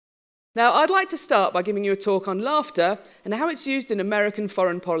Now, I'd like to start by giving you a talk on laughter and how it's used in American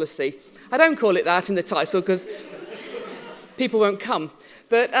foreign policy. I don't call it that in the title because people won't come.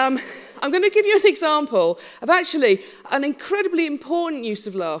 But I'm going to give you an example of actually an incredibly important use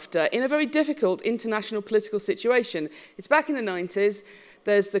of laughter in a very difficult international political situation. It's back in the 90s.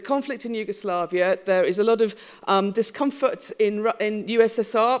 There's the conflict in Yugoslavia. There is a lot of discomfort in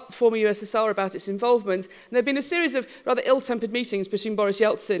USSR, former USSR, about its involvement. And there have been a series of rather ill-tempered meetings between Boris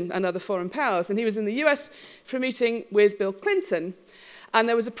Yeltsin and other foreign powers. And he was in the US for a meeting with Bill Clinton. And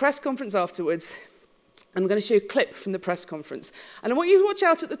there was a press conference afterwards. And I'm going to show you a clip from the press conference. And I want you to watch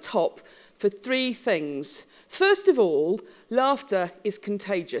out at the top for three things. First of all, laughter is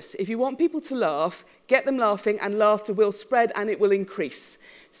contagious. If you want people to laugh, get them laughing, and laughter will spread and it will increase.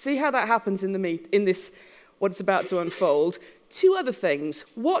 See how that happens in this, what's about to unfold. Two other things.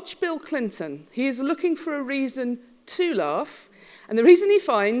 Watch Bill Clinton. He is looking for a reason to laugh, and the reason he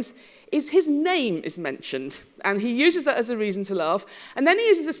finds is his name is mentioned, and he uses that as a reason to laugh. And then he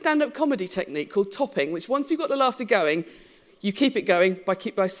uses a stand-up comedy technique called topping, which once you've got the laughter going, you keep it going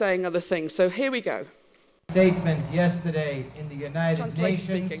by saying other things. So here we go. Statement yesterday in the United Nations,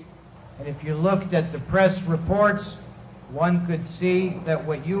 speaking. And if you looked at the press reports, one could see that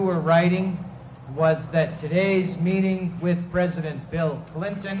what you were writing was that today's meeting with President Bill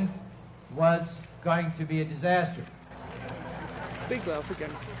Clinton was going to be a disaster. Big laugh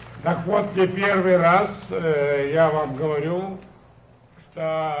again. Так вот, не первый раз я вам говорю,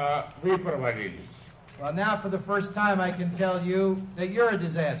 что вы провалились. Well, now for the first time I can tell you that you're a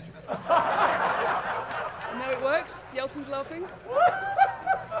disaster. Now it works. Yeltsin's laughing.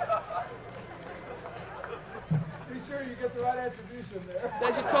 Be sure you get the right attribution there.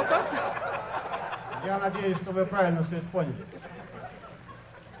 There's your topper. Я надеюсь, что вы правильно все это поняли.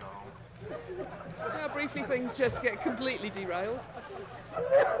 Now briefly things just get completely derailed.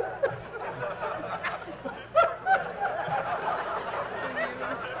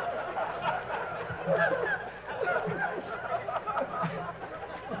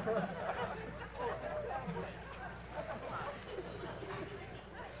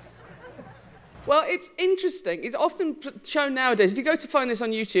 Well, it's interesting. It's often shown nowadays. If you go to find this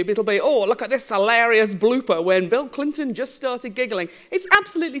on YouTube, it'll be, oh, look at this hilarious blooper when Bill Clinton just started giggling. It's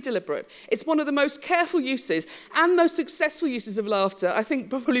absolutely deliberate. It's one of the most careful uses and most successful uses of laughter I think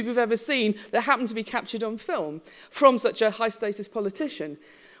probably we've ever seen that happened to be captured on film from such a high-status politician.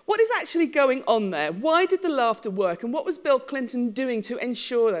 What is actually going on there? Why did the laughter work? And what was Bill Clinton doing to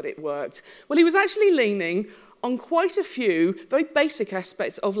ensure that it worked? Well, he was actually leaning on quite a few very basic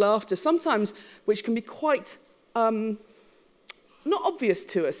aspects of laughter, sometimes which can be quite not obvious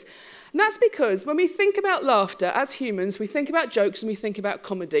to us. And that's because when we think about laughter as humans, we think about jokes and we think about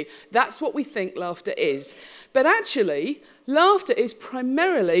comedy. That's what we think laughter is. But actually, laughter is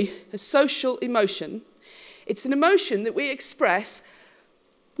primarily a social emotion. It's an emotion that we express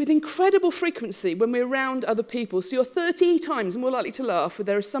with incredible frequency when we're around other people. So you're 30 times more likely to laugh when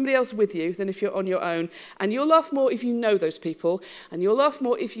there is somebody else with you than if you're on your own. And you'll laugh more if you know those people. And you'll laugh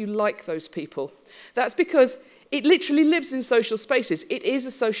more if you like those people. That's because it literally lives in social spaces. It is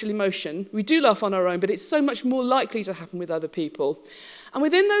a social emotion. We do laugh on our own, but it's so much more likely to happen with other people. And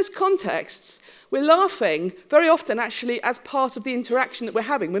within those contexts, we're laughing very often actually as part of the interaction that we're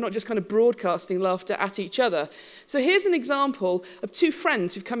having. We're not just kind of broadcasting laughter at each other. So here's an example of two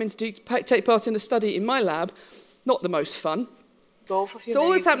friends who've come in to take part in a study in my lab. Not the most fun. So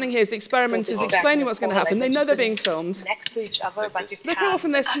all that's happening here is the experimenters explaining what's going to happen. They know they're being filmed. Next to each other, but you Look how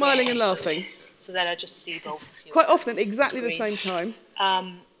often they're smiling and laughing. So that I just see both of you. Quite often, exactly the same time.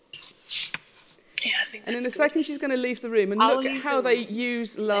 Yeah, I think and in a second, she's going to leave the room. And look at how they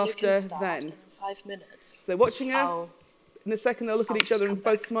use laughter then. In 5 minutes. So they're watching her. In a second, they'll look at each other and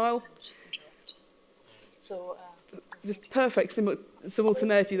both smile. So, just perfect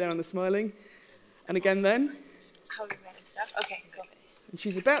simultaneity there on the smiling. And again then. Okay, go ahead. And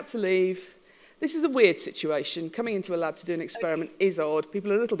she's about to leave. This is a weird situation. Coming into a lab to do an experiment is odd.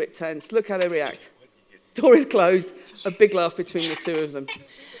 People are a little bit tense. Look how they react. Door is closed. A big laugh between the two of them.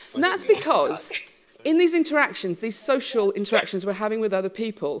 And that's because in these interactions, these social interactions we're having with other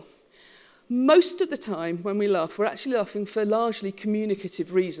people, most of the time when we laugh, we're actually laughing for largely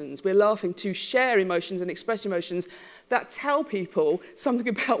communicative reasons. We're laughing to share emotions and express emotions that tell people something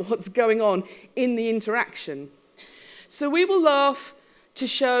about what's going on in the interaction. So we will laugh to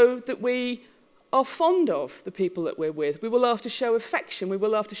show that we are fond of the people that we're with. We will laugh to show affection. We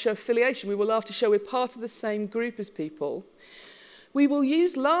will laugh to show affiliation. We will laugh to show we're part of the same group as people. We will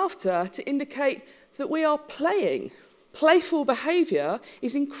use laughter to indicate that we are playing Playful behaviour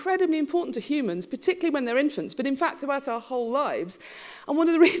is incredibly important to humans, particularly when they're infants, but in fact throughout our whole lives. And one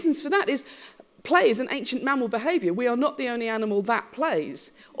of the reasons for that is play is an ancient mammal behaviour. We are not the only animal that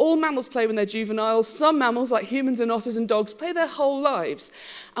plays. All mammals play when they're juveniles. Some mammals, like humans and otters and dogs, play their whole lives.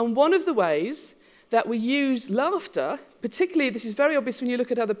 And one of the ways that we use laughter, particularly this is very obvious when you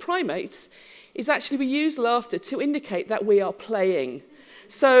look at other primates, is actually we use laughter to indicate that we are playing.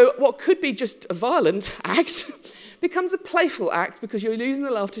 So what could be just a violent act becomes a playful act because you're using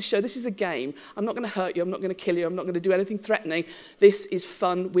the laughter to show this is a game. I'm not going to hurt you, I'm not going to kill you, I'm not going to do anything threatening. This is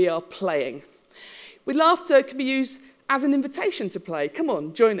fun, we are playing. With laughter, can be used as an invitation to play. Come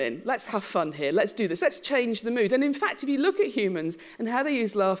on, join in, let's have fun here, let's do this, let's change the mood. And in fact, if you look at humans and how they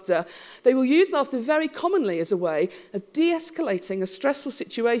use laughter, they will use laughter very commonly as a way of de-escalating a stressful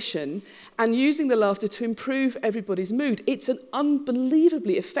situation and using the laughter to improve everybody's mood. It's an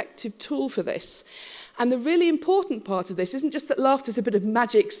unbelievably effective tool for this. And the really important part of this isn't just that laughter is a bit of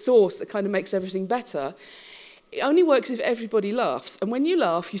magic sauce that kind of makes everything better. It only works if everybody laughs. And when you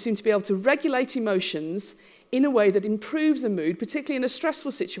laugh, you seem to be able to regulate emotions in a way that improves a mood, particularly in a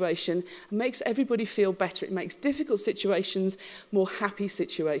stressful situation, and makes everybody feel better. It makes difficult situations more happy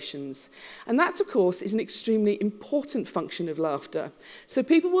situations. And that, of course, is an extremely important function of laughter. So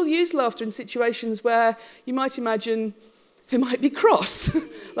people will use laughter in situations where you might imagine they might be cross.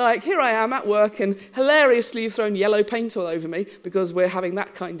 Like, here I am at work and hilariously you've thrown yellow paint all over me because we're having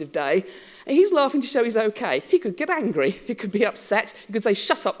that kind of day. And he's laughing to show he's okay. He could get angry. He could be upset. He could say,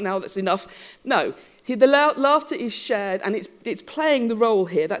 shut up now, that's enough. No, the laughter is shared and it's playing the role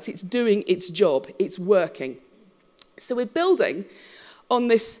here. It's doing its job. It's working. So we're building on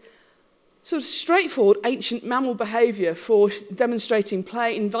this sort of straightforward ancient mammal behaviour for demonstrating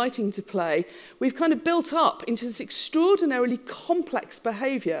play, inviting to play. We've kind of built up into this extraordinarily complex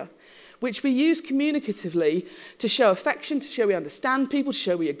behaviour which we use communicatively to show affection, to show we understand people, to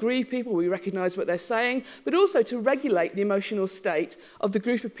show we agree with people, we recognise what they're saying, but also to regulate the emotional state of the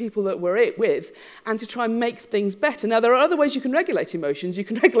group of people that we're with and to try and make things better. Now, there are other ways you can regulate emotions. You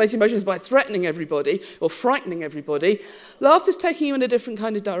can regulate emotions by threatening everybody or frightening everybody. Laughter's taking you in a different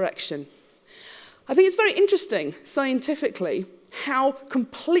kind of direction. I think it's very interesting, scientifically, how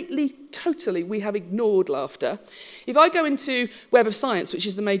completely, totally we have ignored laughter. If I go into Web of Science, which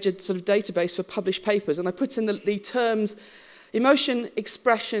is the major sort of database for published papers, and I put in the terms emotion,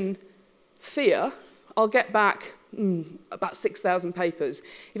 expression, fear, I'll get back about 6,000 papers.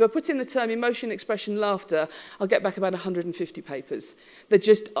 If I put in the term emotion, expression, laughter, I'll get back about 150 papers. There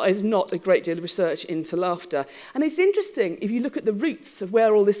just is not a great deal of research into laughter. And it's interesting if you look at the roots of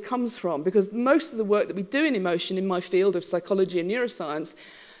where all this comes from, because most of the work that we do in emotion in my field of psychology and neuroscience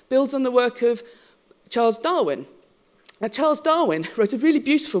builds on the work of Charles Darwin. Now, Charles Darwin wrote a really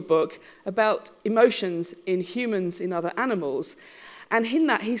beautiful book about emotions in humans, in other animals. And in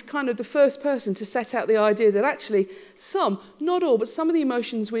that, he's kind of the first person to set out the idea that actually some, not all, but some of the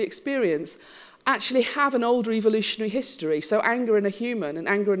emotions we experience actually have an older evolutionary history. So anger in a human and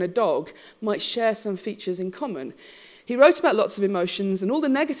anger in a dog might share some features in common. He wrote about lots of emotions, and all the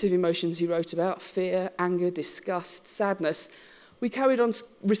negative emotions he wrote about, fear, anger, disgust, sadness, we carried on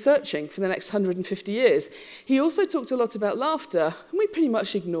researching for the next 150 years. He also talked a lot about laughter, and we pretty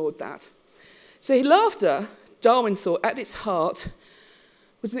much ignored that. So laughter, Darwin thought, at its heart,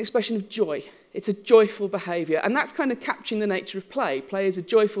 was an expression of joy. It's a joyful behaviour. And that's kind of capturing the nature of play. Play is a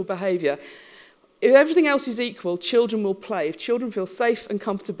joyful behaviour. If everything else is equal, children will play. If children feel safe and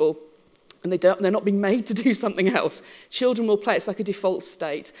comfortable and they're not being made to do something else, children will play. It's like a default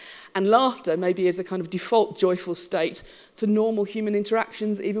state. And laughter maybe is a kind of default joyful state for normal human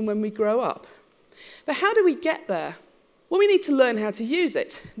interactions, even when we grow up. But how do we get there? Well, we need to learn how to use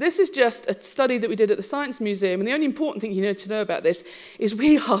it. This is just a study that we did at the Science Museum, and the only important thing you need to know about this is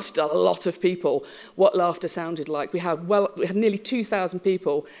we asked a lot of people what laughter sounded like. We had nearly 2,000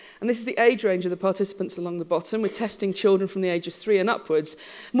 people, and this is the age range of the participants along the bottom. We're testing children from the age of 3 and upwards,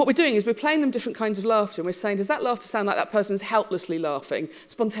 and what we're doing is we're playing them different kinds of laughter, and we're saying, does that laughter sound like that person's helplessly laughing,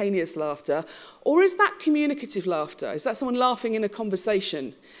 spontaneous laughter, or is that communicative laughter? Is that someone laughing in a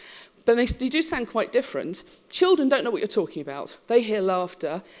conversation? But they do sound quite different. Children don't know what you're talking about. They hear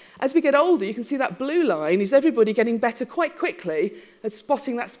laughter. As we get older, you can see that blue line is everybody getting better quite quickly at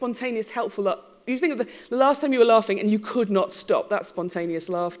spotting that spontaneous, helpful. You think of the last time you were laughing and you could not stop, that spontaneous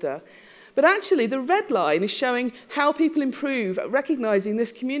laughter. But actually, the red line is showing how people improve at recognizing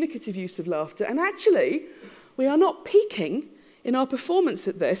this communicative use of laughter. And actually, we are not peaking in our performance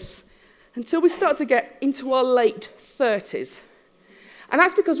at this until we start to get into our late 30s. And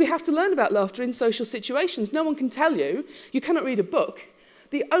that's because we have to learn about laughter in social situations. No one can tell you. You cannot read a book.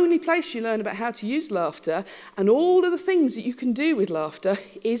 the only place you learn about how to use laughter and all of the things that you can do with laughter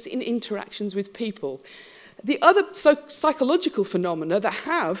is in interactions with people. The other psychological phenomena that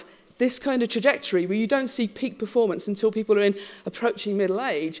have this kind of trajectory where you don't see peak performance until people are approaching middle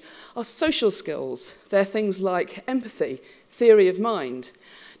age are social skills. They're things like empathy, theory of mind.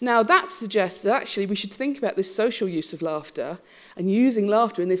 Now that suggests that actually we should think about this social use of laughter and using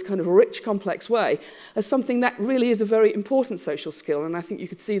laughter in this kind of rich, complex way as something that really is a very important social skill, and I think you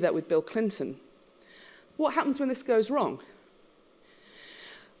could see that with Bill Clinton. What happens when this goes wrong?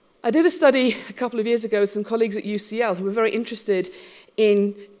 I did a study a couple of years ago with some colleagues at UCL who were very interested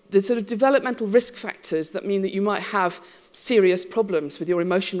in the sort of developmental risk factors that mean that you might have serious problems with your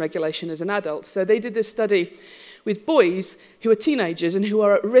emotion regulation as an adult. So they did this study with boys who are teenagers and who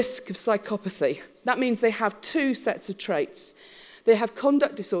are at risk of psychopathy. That means they have two sets of traits. They have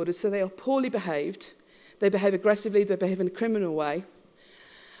conduct disorders, so they are poorly behaved. They behave aggressively, they behave in a criminal way.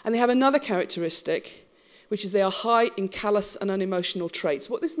 And they have another characteristic, which is they are high in callous and unemotional traits.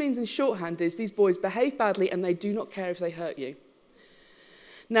 What this means in shorthand is these boys behave badly and they do not care if they hurt you.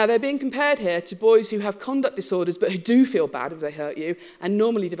 Now, they're being compared here to boys who have conduct disorders but who do feel bad if they hurt you, and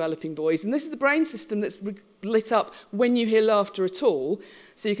normally developing boys. And this is the brain system that's lit up when you hear laughter at all.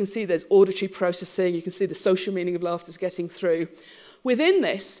 So you can see there's auditory processing, you can see the social meaning of laughter is getting through. Within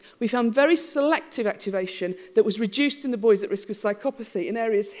this, we found very selective activation that was reduced in the boys at risk of psychopathy in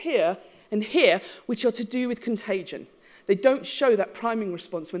areas here and here, which are to do with contagion. They don't show that priming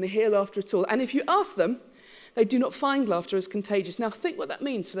response when they hear laughter at all. And if you ask them, they do not find laughter as contagious. Now think what that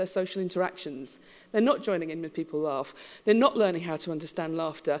means for their social interactions. They're not joining in when people laugh. They're not learning how to understand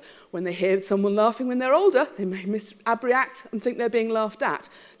laughter. When they hear someone laughing when they're older, they may misabreact and think they're being laughed at.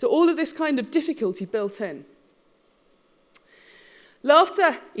 So all of this kind of difficulty built in.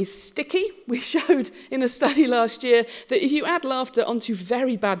 Laughter is sticky. We showed in a study last year that if you add laughter onto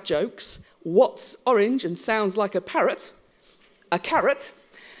very bad jokes, what's orange and sounds like a parrot, a carrot,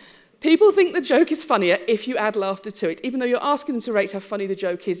 people think the joke is funnier if you add laughter to it. Even though you're asking them to rate how funny the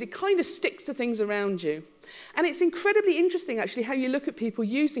joke is, it kind of sticks to things around you. And it's incredibly interesting, actually, how you look at people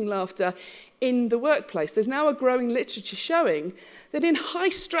using laughter in the workplace. There's now a growing literature showing that in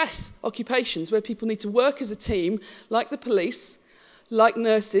high-stress occupations where people need to work as a team, like the police, like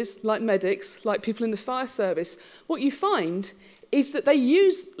nurses, like medics, like people in the fire service, what you find is that they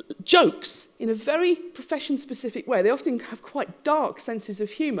use jokes in a very profession-specific way. They often have quite dark senses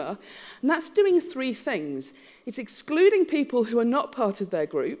of humour, and that's doing three things. It's excluding people who are not part of their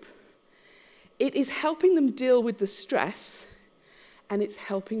group, it is helping them deal with the stress, and it's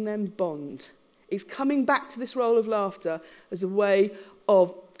helping them bond. It's coming back to this role of laughter as a way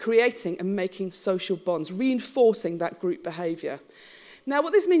of creating and making social bonds, reinforcing that group behaviour. Now,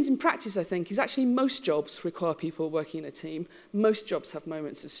 what this means in practice, I think, is actually most jobs require people working in a team. Most jobs have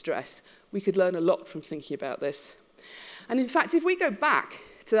moments of stress. We could learn a lot from thinking about this. And in fact, if we go back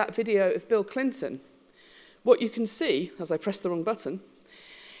to that video of Bill Clinton, what you can see, as I press the wrong button,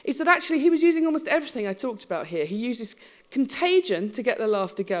 is that actually he was using almost everything I talked about here. He uses contagion to get the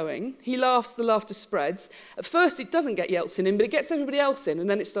laughter going. He laughs, the laughter spreads. At first, it doesn't get Yeltsin in, but it gets everybody else in, and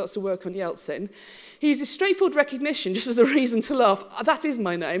then it starts to work on Yeltsin. He uses straightforward recognition just as a reason to laugh. That is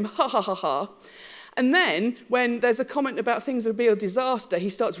my name, ha ha ha ha. And then, when there's a comment about things that will be a disaster, he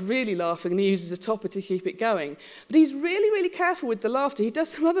starts really laughing and he uses a topper to keep it going. But he's really, really careful with the laughter. He does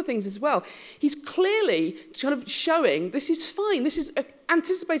some other things as well. He's clearly kind of showing this is fine. This is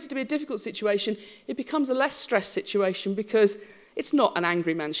anticipated to be a difficult situation. It becomes a less stressed situation because it's not an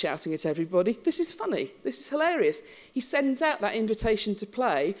angry man shouting at everybody. This is funny. This is hilarious. He sends out that invitation to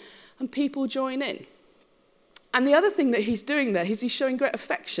play and people join in. And the other thing that he's doing there is he's showing great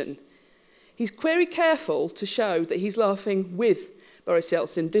affection. He's very careful to show that he's laughing with Boris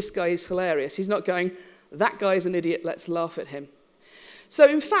Yeltsin. This guy is hilarious. He's not going, that guy is an idiot, let's laugh at him. So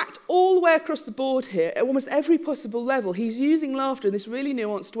in fact, all the way across the board here, at almost every possible level, he's using laughter in this really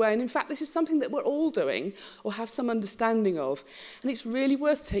nuanced way. And in fact, this is something that we're all doing or have some understanding of. And it's really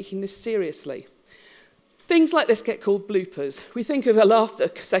worth taking this seriously. Things like this get called bloopers. We think of a laughter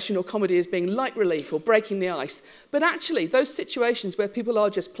session or comedy as being light relief or breaking the ice. But actually, those situations where people are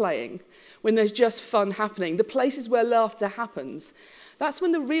just playing, when there's just fun happening, the places where laughter happens, that's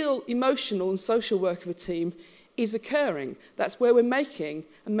when the real emotional and social work of a team is occurring. That's where we're making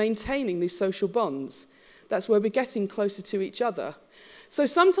and maintaining these social bonds. That's where we're getting closer to each other. So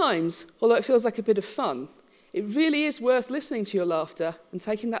sometimes, although it feels like a bit of fun, it really is worth listening to your laughter and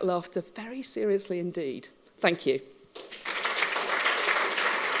taking that laughter very seriously indeed. Thank you.